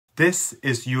This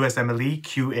is USMLE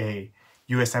QA,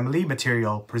 USMLE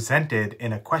material presented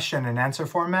in a question and answer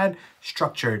format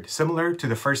structured similar to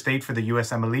the first aid for the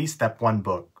USMLE Step 1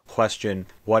 book. Question: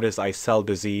 what is ICell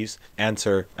disease?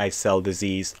 Answer: ICell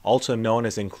disease, also known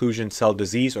as inclusion cell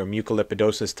disease or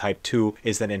mucolipidosis type 2,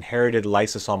 is an inherited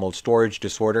lysosomal storage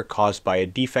disorder caused by a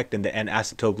defect in the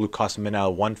N-acetyl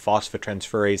glucosamineal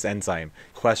 1-phosphotransferase enzyme.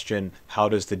 Question: how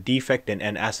does the defect in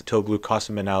N-acetyl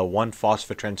glucosamineal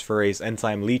 1-phosphotransferase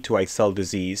enzyme lead to ICell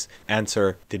disease?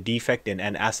 Answer: the defect in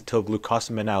N-acetyl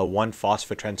glucosamineal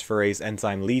 1-phosphotransferase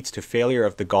enzyme leads to failure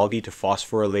of the Golgi to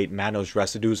phosphorylate mannose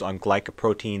residues on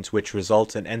glycoproteins, which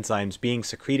results in enzymes being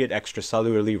secreted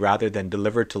extracellularly rather than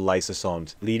delivered to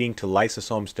lysosomes, leading to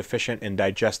lysosomes deficient in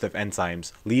digestive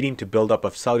enzymes, leading to buildup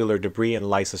of cellular debris in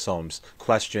lysosomes.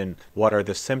 Question: what are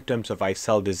the symptoms of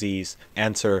ICell disease?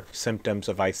 Answer: symptoms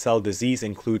of ICell disease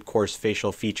include coarse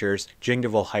facial features,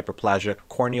 gingival hyperplasia,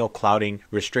 corneal clouding,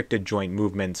 restricted joint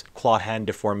movements, claw-hand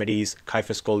deformities,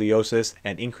 kyphoscoliosis,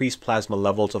 and increased plasma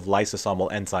levels of lysosomal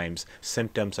enzymes.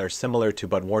 Symptoms are similar to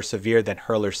but more severe than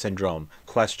Hurler syndrome.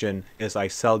 Question: is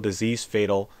ICell disease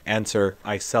fatal? Answer: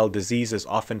 ICell disease is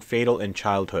often fatal in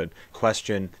childhood.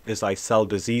 Question: is ICell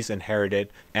disease inherited?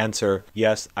 Answer: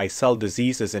 yes, ICell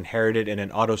disease is inherited in an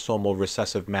autosomal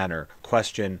recessive manner.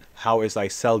 Question: how is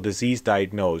ICell disease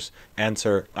diagnosed?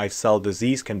 Answer: ICell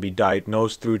disease can be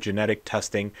diagnosed through genetic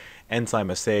testing,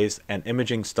 enzyme assays, and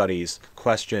imaging studies.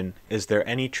 Question: is there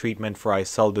any treatment for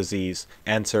ICell disease?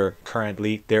 Answer: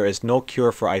 currently, there is no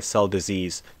cure for ICell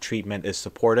disease. Treatment is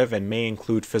supportive and may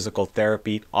include physical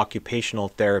therapy, occupational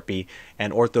therapy,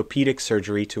 and orthopedic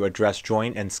surgery to address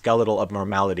joint and skeletal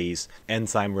abnormalities.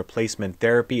 Enzyme replacement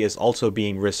therapy is also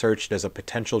being researched as a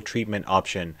potential treatment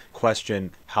option.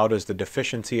 Question: how does the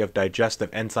deficiency of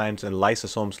digestive enzymes and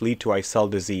lysosomes lead to ICell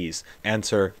disease?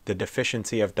 Answer: the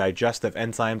deficiency of digestive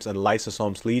enzymes and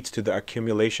lysosomes leads to the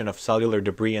accumulation of cellular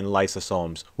debris in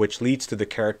lysosomes, which leads to the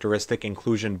characteristic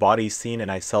inclusion bodies seen in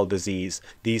ICell disease.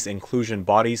 These inclusion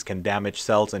bodies can damage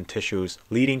cells and tissues,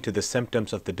 leading to the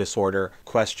symptoms of the disorder.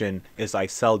 Question: is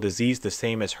ICell disease the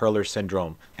same as Hurler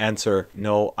syndrome? Answer: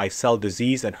 no, ICell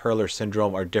disease and Hurler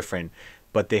syndrome are different,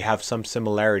 but they have some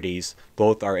similarities.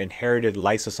 Both are inherited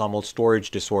lysosomal storage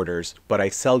disorders, but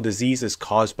ICell disease is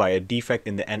caused by a defect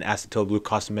in the N-acetyl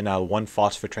glucosamineal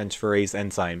 1-phosphotransferase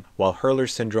enzyme, while Hurler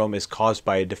syndrome is caused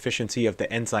by a deficiency of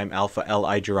the enzyme alpha-L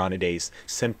iduronidase.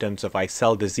 Symptoms of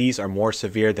ICell disease are more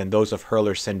severe than those of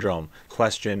Hurler syndrome.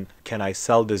 Question: can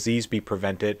ICell disease be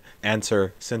prevented?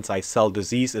 Answer: since ICell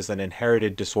disease is an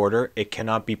inherited disorder, it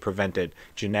cannot be prevented.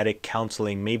 Genetic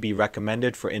counseling may be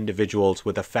recommended for individuals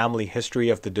with a family history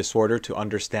of the disorder to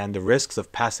understand the risks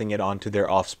of passing it on to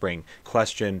their offspring.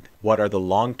 Question: what are the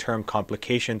long-term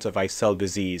complications of ICell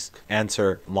disease?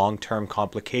 Answer: long-term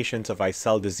complications of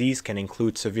ICell disease can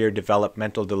include severe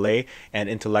developmental delay and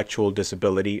intellectual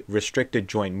disability, restricted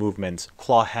joint movements,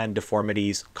 claw-hand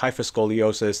deformities,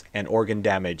 kyphoscoliosis, and organ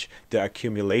damage. The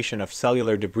accumulation of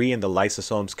cellular debris in the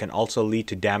lysosomes can also lead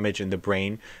to damage in the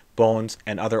brain, bones,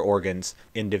 and other organs.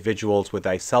 Individuals with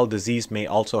ICell disease may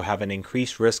also have an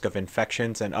increased risk of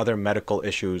infections and other medical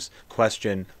issues.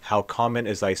 Question: how common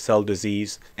is ICell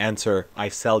disease? Answer: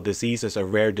 ICell disease is a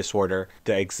rare disorder.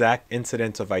 The exact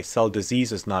incidence of ICell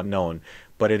disease is not known,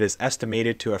 but it is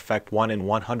estimated to affect 1 in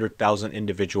 100,000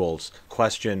 individuals.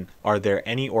 Question: are there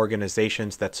any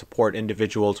organizations that support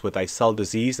individuals with ICell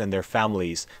disease and their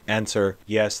families? Answer: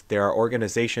 yes, there are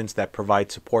organizations that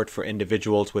provide support for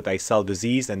individuals with ICell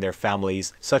disease and their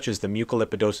families, such as the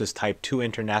Mucolipidosis Type 2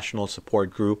 International Support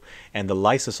Group and the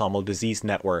Lysosomal Disease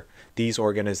Network. These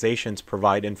organizations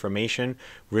provide information,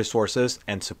 resources,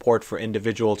 and support for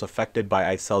individuals affected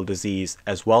by ICell disease,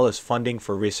 as well as funding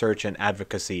for research and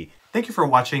advocacy. Thank you for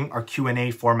watching our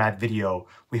Q&A format video.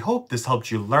 We hope this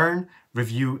helped you learn,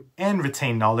 review, and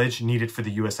retain knowledge needed for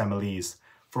the USMLEs.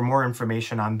 For more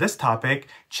information on this topic,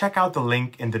 check out the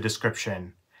link in the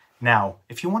description. Now,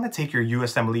 if you want to take your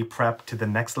USMLE prep to the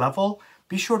next level,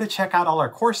 be sure to check out all our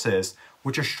courses,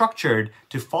 which are structured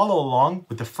to follow along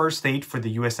with the first aid for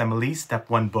the USMLE Step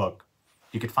 1 book.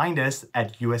 You can find us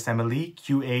at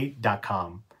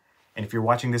usmleqa.com. And if you're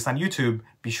watching this on YouTube,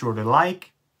 be sure to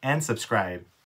like and subscribe.